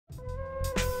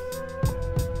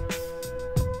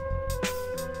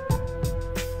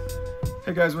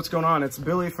Hey guys, what's going on? It's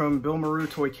Billy from billmaru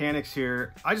toychanics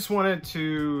here. I just wanted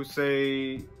to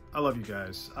say I love you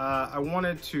guys. I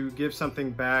wanted to give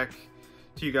something back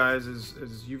to you guys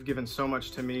as you've given so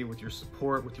much to me with your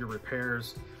support, with your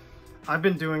repairs. I've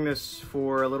been doing this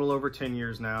for a little over 10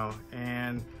 years now,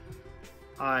 and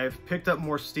I've picked up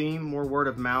more steam, more word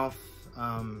of mouth.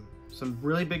 Some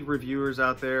really big reviewers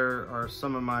out there are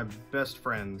some of my best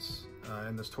friends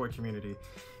in this toy community.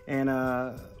 And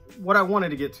what I wanted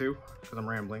to get to, because I'm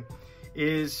rambling,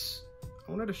 is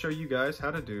I wanted to show you guys how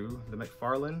to do the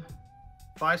McFarlane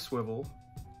thigh swivel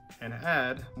and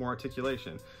add more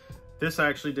articulation. This I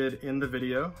actually did in the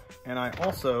video, and I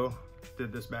also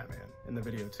did this Batman in the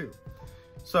video too.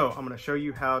 So I'm going to show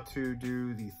you how to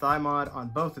do the thigh mod on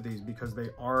both of these because they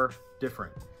are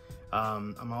different.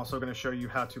 I'm also going to show you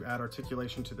how to add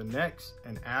articulation to the necks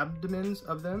and abdomens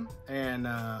of them, and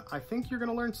I think you're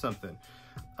going to learn something.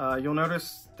 You'll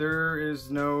notice there is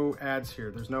no ads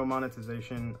here. There's no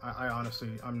monetization. I honestly,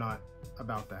 I'm not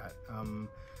about that.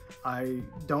 I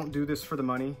don't do this for the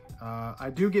money. I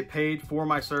do get paid for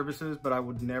my services, but I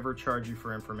would never charge you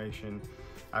for information.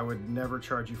 I would never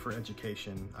charge you for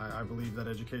education. I believe that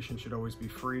education should always be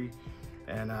free,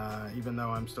 and even though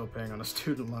I'm still paying on a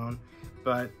student loan,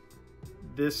 but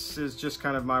this is just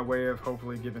kind of my way of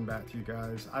hopefully giving back to you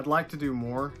guys. I'd like to do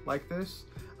more like this,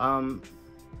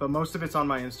 but most of it's on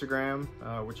my Instagram,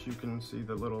 which you can see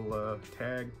the little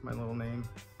tag, my little name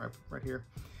right here.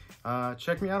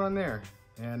 Check me out on there.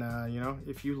 And you know,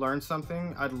 if you learn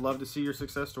something, I'd love to see your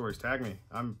success stories. Tag me.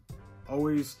 I'm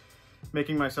always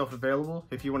making myself available.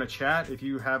 If you want to chat, if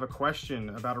you have a question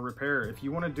about a repair, if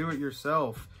you want to do it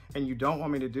yourself and you don't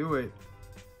want me to do it,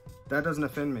 that doesn't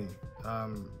offend me.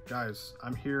 Guys,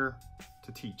 I'm here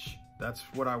to teach. That's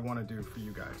what I want to do for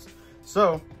you guys.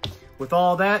 So with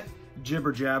all that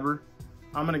jibber jabber,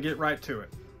 I'm gonna get right to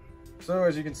it. So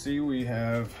as you can see, we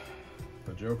have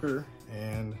the Joker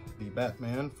and the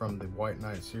Batman from the White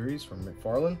Knight series from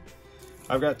McFarlane.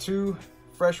 I've got two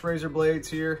fresh razor blades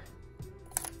here.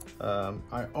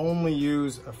 I only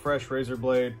use a fresh razor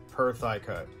blade per thigh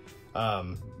cut,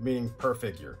 meaning per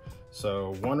figure.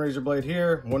 So one razor blade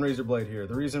here, one razor blade here.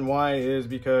 The reason why is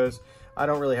because I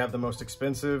don't really have the most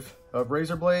expensive of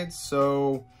razor blades,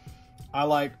 so I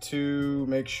like to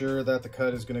make sure that the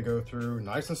cut is going to go through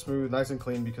nice and smooth, nice and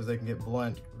clean, because they can get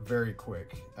blunt very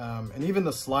quick. And even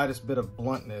the slightest bit of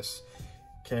bluntness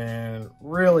can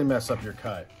really mess up your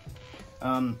cut.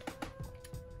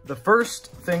 The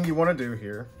first thing you want to do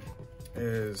here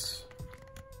is,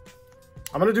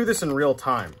 I'm going to do this in real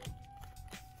time.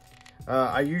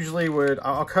 I usually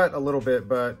I'll cut a little bit,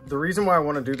 but the reason why I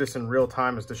want to do this in real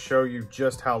time is to show you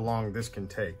just how long this can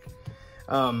take.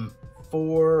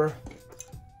 For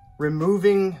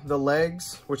removing the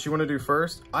legs, what you want to do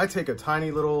first, I take a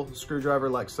tiny little screwdriver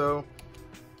like so,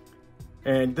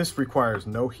 and this requires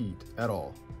no heat at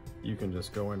all. You can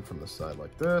just go in from the side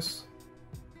like this,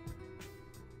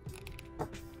 and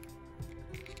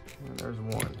there's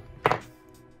one.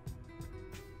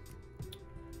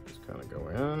 Just kind of go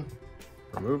in,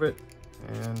 remove it,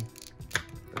 and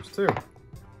there's two.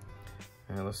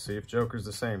 And let's see if Joker's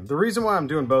the same. The reason why I'm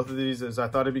doing both of these is I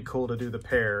thought it'd be cool to do the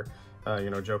pair, you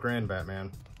know, Joker and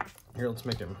Batman. Here, let's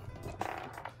make him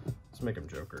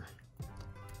Joker.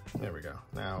 There we go.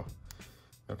 Now,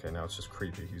 okay, now it's just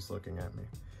creepy. He's looking at me.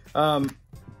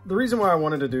 The reason why I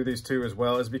wanted to do these two as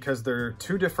well is because they're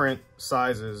two different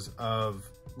sizes of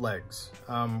legs,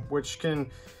 which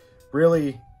can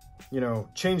really, you know,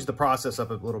 change the process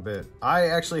up a little bit. I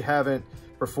actually haven't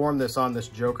performed this on this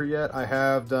Joker yet. I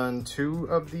have done two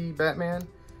of the Batman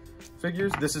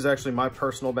figures. This is actually my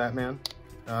personal Batman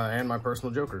and my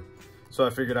personal Joker. So I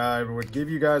figured I would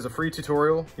give you guys a free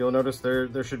tutorial. You'll notice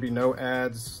there should be no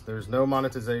ads. There's no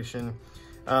monetization.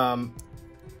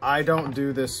 I don't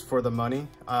do this for the money.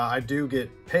 I do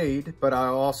get paid, but I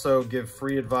also give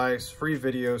free advice, free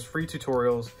videos, free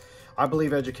tutorials. I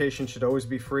believe education should always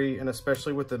be free, and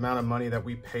especially with the amount of money that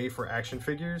we pay for action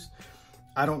figures,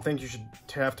 I don't think you should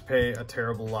have to pay a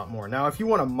terrible lot more. Now, if you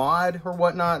want a mod or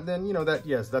whatnot, then, you know, that,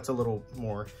 yes, that's a little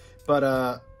more. But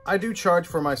I do charge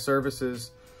for my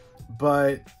services,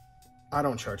 but I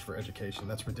don't charge for education.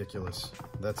 That's ridiculous.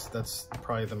 That's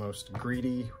probably the most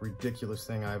greedy, ridiculous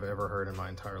thing I've ever heard in my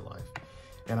entire life.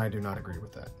 And I do not agree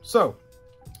with that. So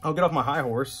I'll get off my high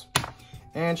horse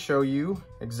and show you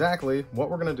exactly what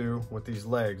we're gonna do with these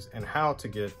legs and how to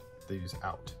get these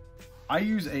out. I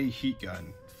use a heat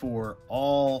gun for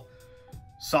all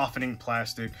softening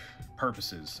plastic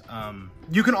purposes.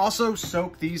 You can also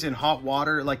soak these in hot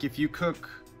water. Like if you cook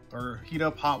or heat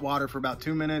up hot water for about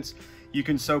 2 minutes, you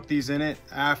can soak these in it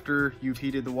after you've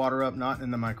heated the water up, not in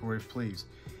the microwave, please.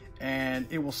 and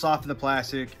it will soften the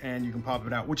plastic and you can pop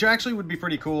it out, which actually would be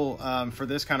pretty cool for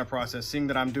this kind of process, seeing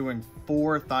that I'm doing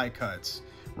 4 thigh cuts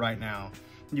right now.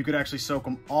 You could actually soak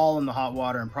them all in the hot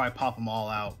water and probably pop them all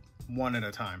out one at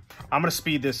a time. I'm gonna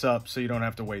speed this up so you don't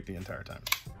have to wait the entire time.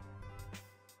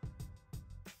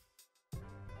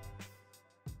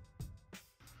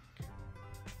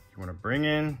 You wanna bring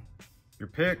in your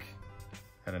pick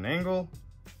at an angle.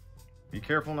 Be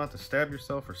careful not to stab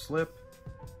yourself or slip.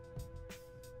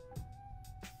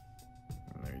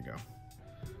 And there you go.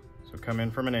 So come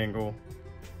in from an angle,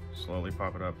 slowly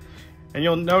pop it up. And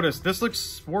you'll notice this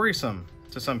looks worrisome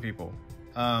to some people,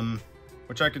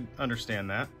 which I could understand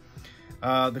that.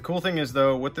 The cool thing is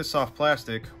though, with this soft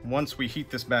plastic, once we heat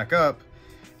this back up,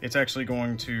 it's actually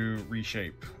going to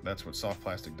reshape. That's what soft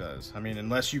plastic does. I mean,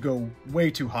 unless you go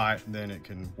way too hot, then it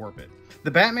can warp it.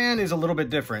 The Batman is a little bit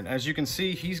different. As you can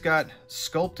see, he's got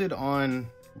sculpted on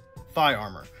thigh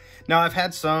armor. Now I've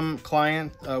had some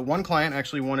client, one client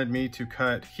actually wanted me to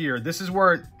cut here. This is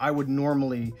where I would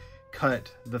normally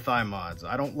cut the thigh mods.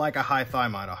 I don't like a high thigh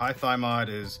mod. A high thigh mod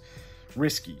is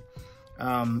risky.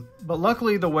 But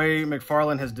luckily the way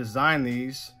McFarlane has designed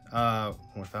these,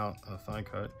 without a thigh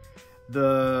cut,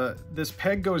 this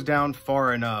peg goes down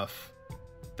far enough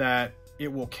that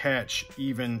it will catch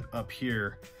even up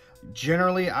here.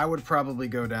 Generally, I would probably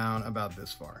go down about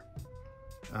this far.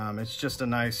 It's just a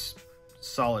nice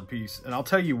solid piece, and I'll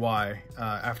tell you why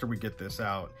after we get this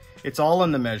out. It's all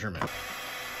in the measurement.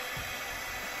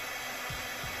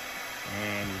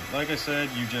 And like I said,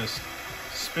 you just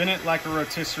spin it like a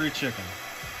rotisserie chicken.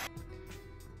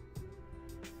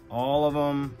 All of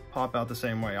them pop out the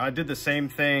same way. I did the same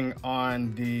thing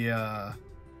on the,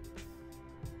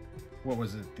 what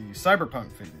was it? The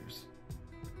Cyberpunk figures.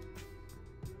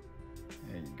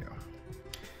 There you go.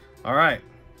 All right,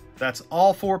 that's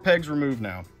all 4 pegs removed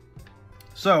now.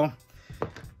 So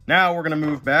now we're gonna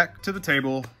move back to the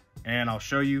table and I'll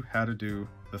show you how to do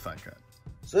the thigh cut.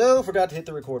 So forgot to hit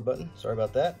the record button. Sorry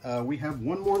about that. We have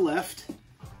one more left.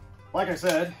 Like I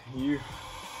said, you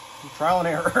trial and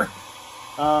error.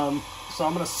 So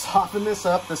I'm gonna soften this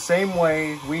up the same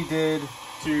way we did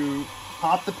to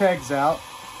pop the pegs out.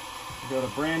 Got a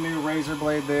brand new razor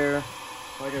blade there.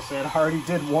 Like I said, I already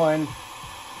did one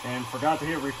and forgot to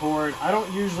hit record. I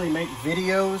don't usually make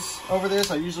videos over this.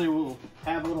 I usually will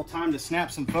have a little time to snap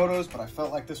some photos, but I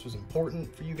felt like this was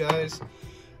important for you guys.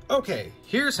 Okay,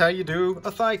 here's how you do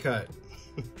a thigh cut.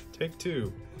 Take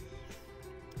 2.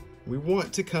 We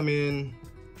want to come in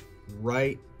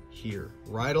right here,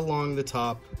 right along the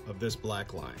top of this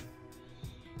black line,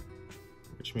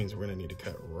 which means we're gonna need to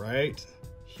cut right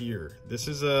here. This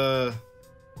is a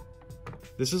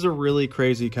really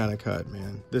crazy kind of cut,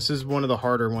 man. This is one of the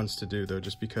harder ones to do though,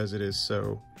 just because it is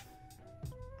so,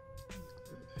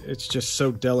 it's just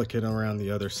so delicate around the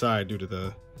other side due to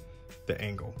the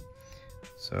angle.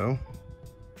 So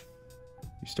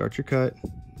you start your cut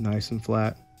nice and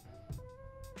flat.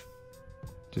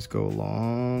 Just go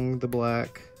along the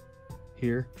black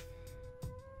here.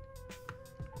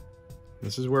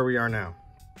 This is where we are now.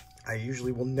 I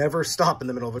usually will never stop in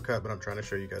the middle of a cut, but I'm trying to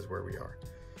show you guys where we are.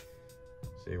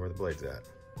 See where the blade's at.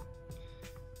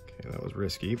 Okay, that was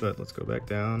risky, but let's go back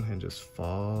down and just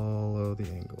follow the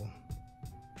angle.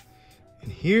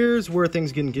 And here's where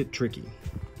things can get tricky.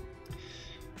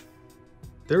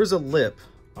 There's a lip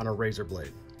on a razor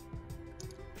blade.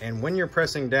 And when you're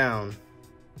pressing down,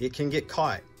 it can get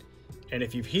caught. And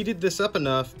if you've heated this up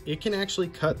enough, it can actually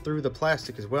cut through the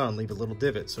plastic as well and leave a little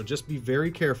divot. So just be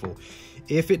very careful.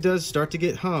 If it does start to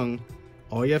get hung,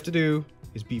 all you have to do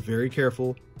is be very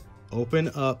careful.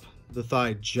 Open up the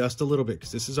thigh just a little bit,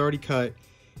 because this is already cut.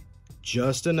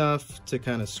 Just enough to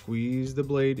kind of squeeze the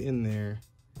blade in there.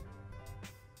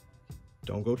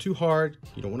 Don't go too hard.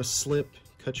 You don't want to slip,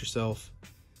 cut yourself.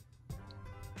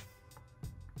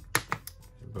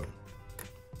 And boom.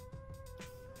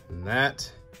 And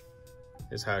that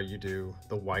is how you do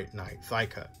the White Knight thigh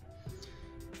cut.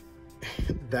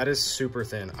 That is super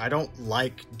thin. I don't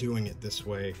like doing it this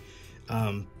way,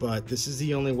 but this is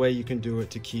the only way you can do it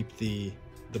to keep the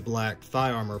black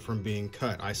thigh armor from being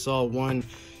cut. I saw one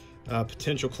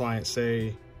potential client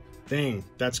say, "Dang,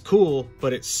 that's cool,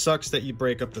 but it sucks that you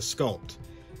break up the sculpt."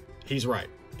 He's right,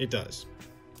 it does.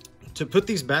 To put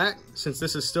these back, since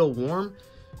this is still warm,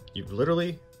 you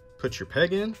literally put your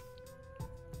peg in,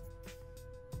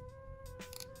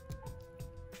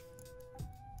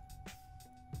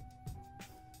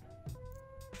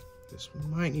 this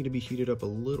might need to be heated up a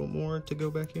little more to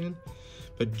go back in,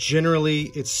 but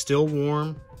generally it's still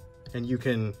warm and you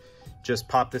can just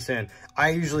pop this in. I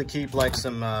usually keep like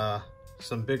some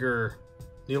bigger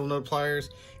needle nose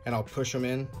pliers and I'll push them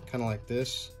in kind of like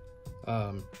this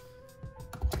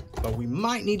But we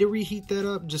might need to reheat that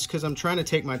up just because I'm trying to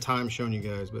take my time showing you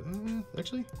guys. But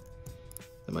actually,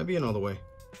 that might be in all the way.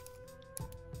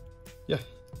 Yeah.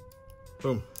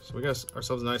 Boom. So we got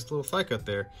ourselves a nice little thigh cut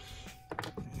there.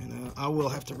 And I will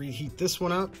have to reheat this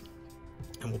one up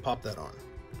and we'll pop that on.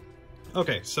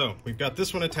 Okay, so we've got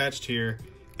this one attached here.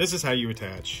 This is how you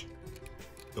attach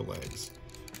the legs.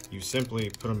 You simply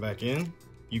put them back in.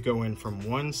 You go in from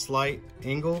one slight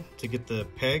angle to get the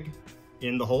peg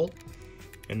in the hole,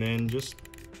 and then just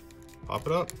pop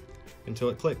it up until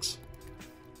it clicks.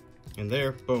 And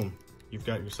there, boom, you've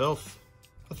got yourself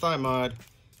a thigh mod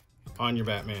on your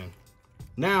Batman.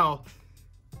 Now,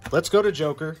 let's go to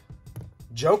Joker.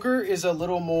 Joker is a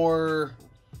little more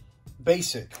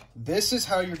basic. This is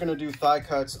how you're gonna do thigh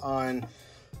cuts on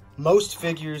most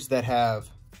figures that have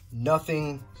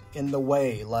nothing in the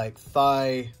way, like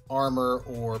thigh armor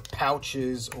or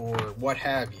pouches or what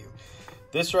have you.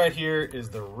 This right here is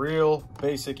the real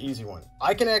basic easy one.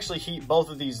 I can actually heat both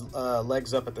of these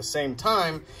legs up at the same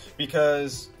time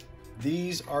because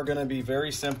these are gonna be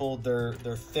very simple. They're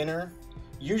thinner.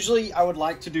 Usually I would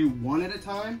like to do one at a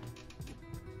time,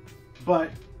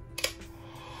 but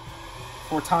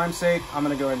for time's sake, I'm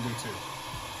gonna go ahead and do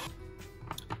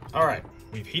two. All right,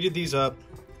 we've heated these up.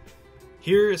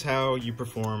 Here is how you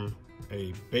perform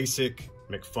a basic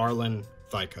McFarlane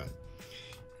thigh cut.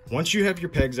 Once you have your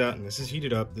pegs out and this is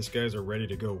heated up, these guys are ready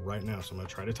to go right now, so I'm gonna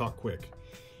try to talk quick.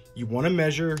 You wanna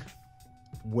measure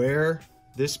where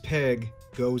this peg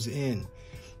goes in.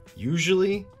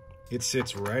 Usually, it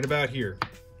sits right about here.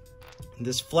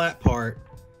 This flat part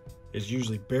is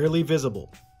usually barely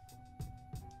visible.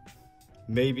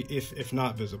 Maybe if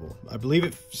not visible. I believe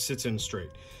it sits in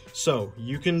straight. So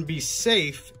you can be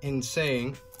safe in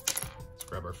saying, let's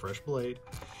grab our fresh blade.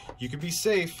 You can be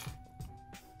safe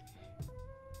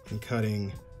in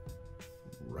cutting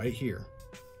right here.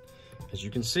 As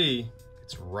you can see,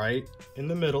 it's right in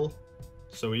the middle.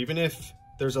 So even if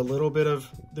there's a little bit of,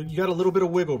 you got a little bit of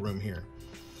wiggle room here.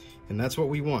 And that's what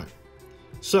we want.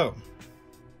 So,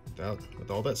 with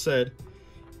all that said,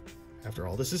 after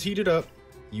all this is heated up,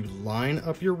 you line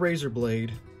up your razor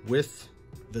blade with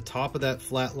the top of that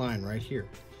flat line right here.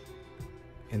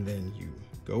 And then you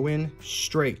go in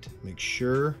straight. Make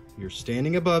sure you're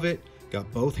standing above it, got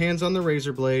both hands on the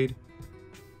razor blade.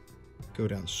 Go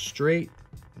down straight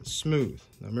and smooth.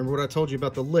 Now remember what I told you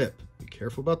about the lip. Be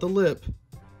careful about the lip.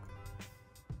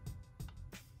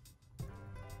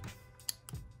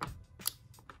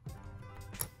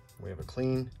 We have a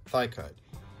clean thigh cut.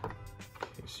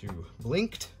 In case you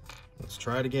blinked, let's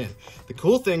try it again. The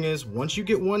cool thing is, once you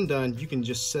get one done, you can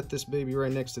just set this baby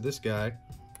right next to this guy,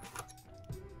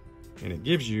 and it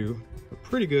gives you a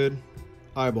pretty good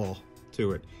eyeball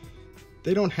to it.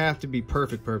 They don't have to be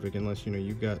perfect unless, you know,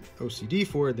 you've got OCD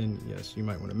for it, then yes, you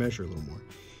might want to measure a little more.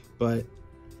 But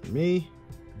for me,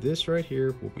 this right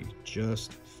here will be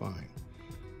just fine.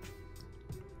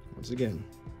 Once again,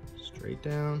 straight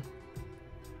down.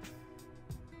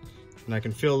 And I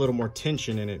can feel a little more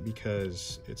tension in it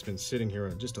because it's been sitting here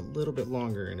just a little bit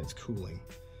longer and it's cooling.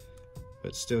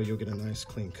 But still, you'll get a nice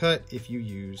clean cut if you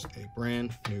use a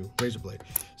brand new razor blade.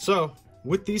 So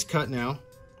with these cut now,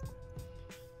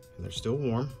 and they're still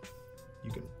warm, you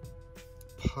can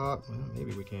pop, well,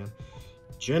 maybe we can.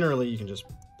 Generally, you can just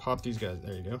pop these guys,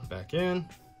 there you go, back in.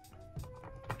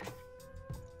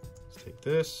 Let's take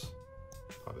this,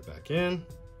 pop it back in.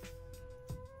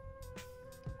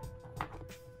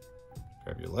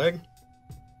 Grab your leg,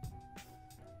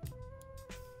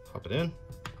 pop it in,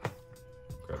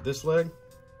 grab this leg,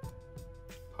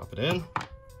 pop it in,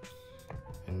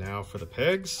 and now for the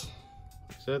pegs.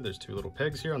 Like I said, there's two little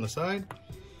pegs here on the side.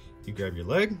 You grab your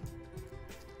leg,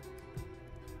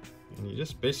 and you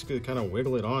just basically kind of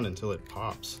wiggle it on until it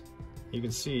pops. You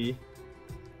can see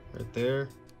right there,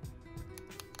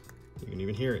 you can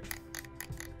even hear it.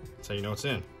 That's how you know it's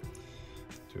in.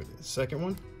 Do it the second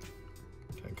one.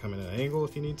 Come in at an angle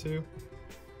if you need to.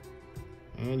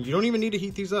 And you don't even need to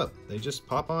heat these up. They just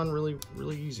pop on really,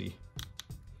 really easy.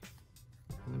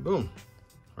 And then boom,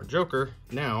 our Joker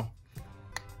now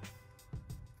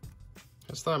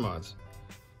has thigh mods.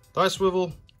 Thigh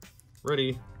swivel,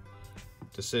 ready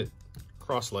to sit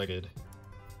cross-legged,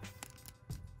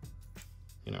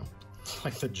 you know,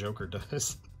 like the Joker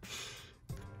does.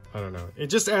 I don't know. It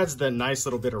just adds that nice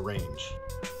little bit of range.